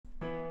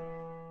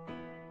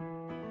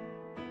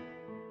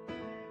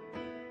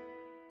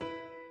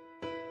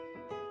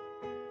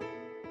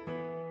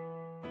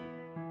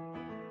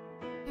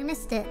I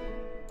missed it.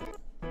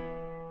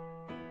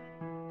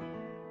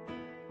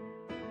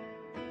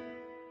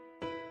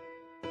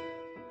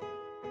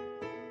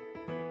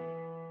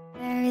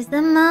 Where is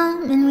the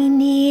moment we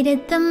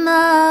needed the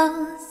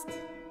most?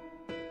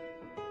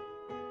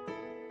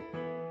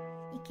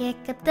 You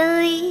kick up the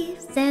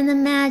leaves and the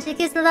magic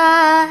is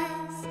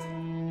lost.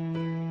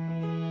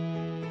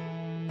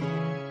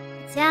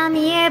 You tell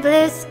me your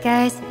blue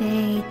skies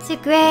fade to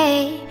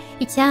gray.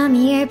 You tell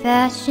me your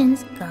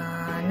passion's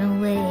gone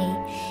away,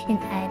 and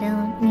I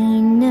don't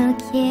need no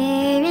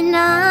carrying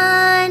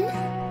on.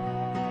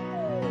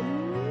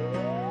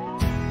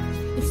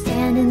 You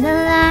stand in the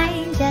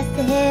line just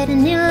to hit a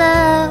new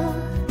low.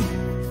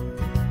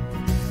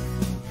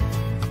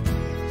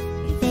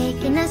 You're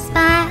faking a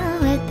smile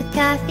with the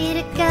coffee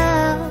to go.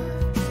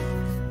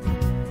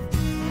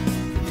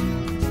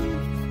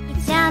 You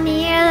tell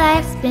me your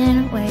life's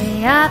been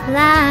way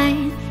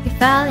offline. You're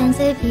falling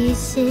to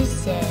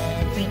pieces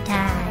every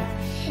time.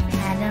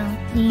 I don't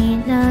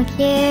need no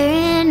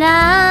carrying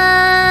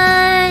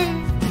on.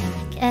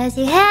 Cause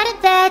you had a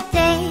bad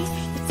day,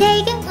 you're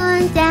taking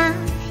one down.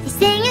 You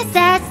sing a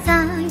sad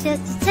song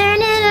just to turn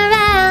it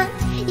around.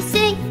 You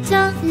say you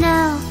don't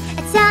know,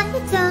 I tell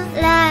you don't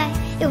lie.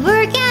 You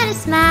work out a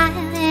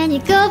smile and you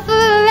go for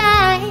a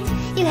ride.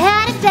 You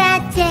had a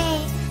bad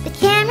day, the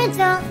camera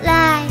don't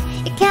lie.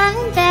 You're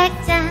coming back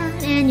down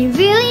and you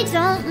really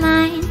don't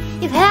mind.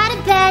 You've had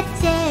a bad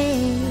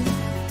day.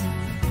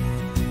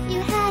 You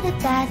had a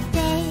bad day.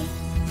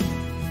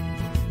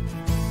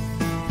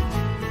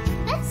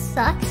 That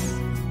sucks.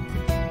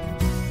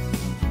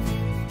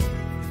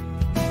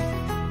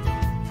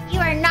 You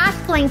are not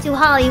going to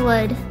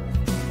Hollywood.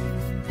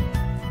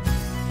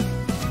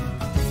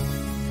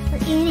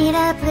 Well, you need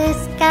a blue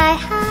sky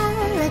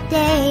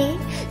holiday.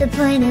 The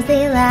point is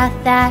they laugh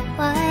at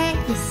what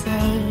you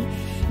say,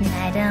 and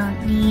I don't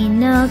need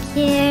no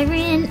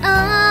carrying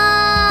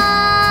on.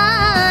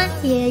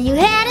 Yeah, you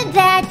had a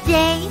bad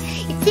day,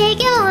 you're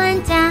taking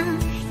one down.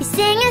 You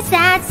sing a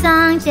sad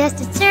song just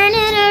to turn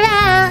it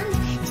around.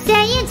 You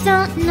say you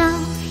don't know,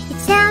 you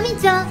tell me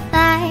don't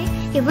lie.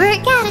 You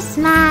work out a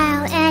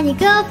smile and you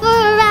go for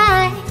a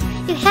ride.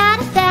 You had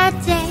a bad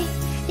day,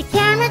 the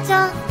camera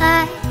don't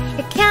lie.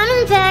 You're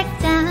coming back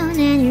down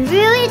and you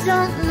really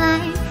don't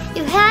mind.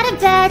 You had a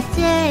bad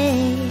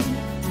day.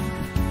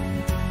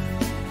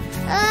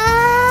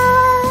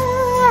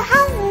 Oh,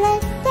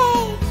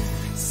 holiday.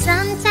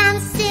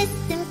 Sometimes the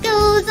system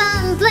goes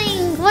on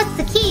blink. What's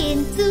the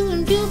kid do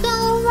when you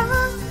go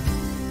wrong?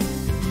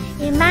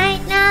 You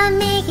might not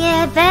make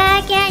it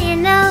back, and you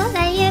know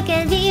that you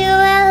can be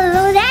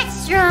well, that's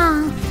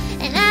strong,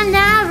 and I'm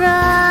not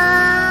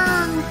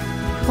wrong.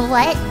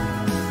 What?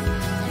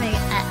 I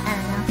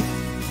don't know.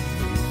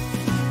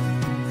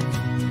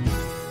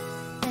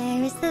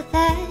 Where is the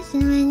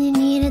passion when you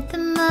need it the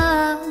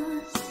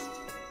most?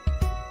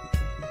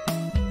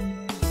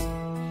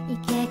 You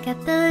kick up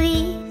the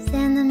leaves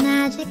and the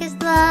magic is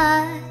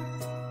lost.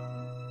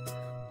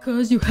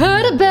 Cause you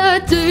had a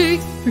bad day,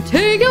 you're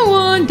taking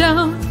one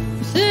down.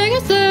 You sing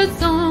a sad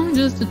song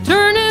just to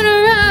turn it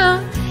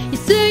around. You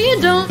say you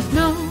don't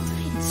know,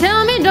 you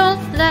tell me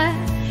don't lie.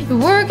 You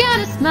work out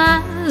a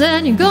smile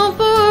and you go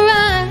for a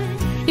ride.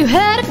 You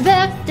had a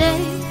bad day,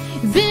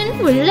 you've been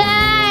with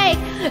life.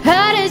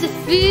 How does it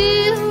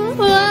feel?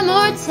 One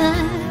more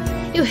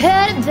time. You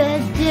had a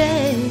bad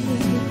day.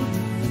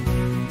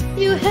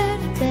 You had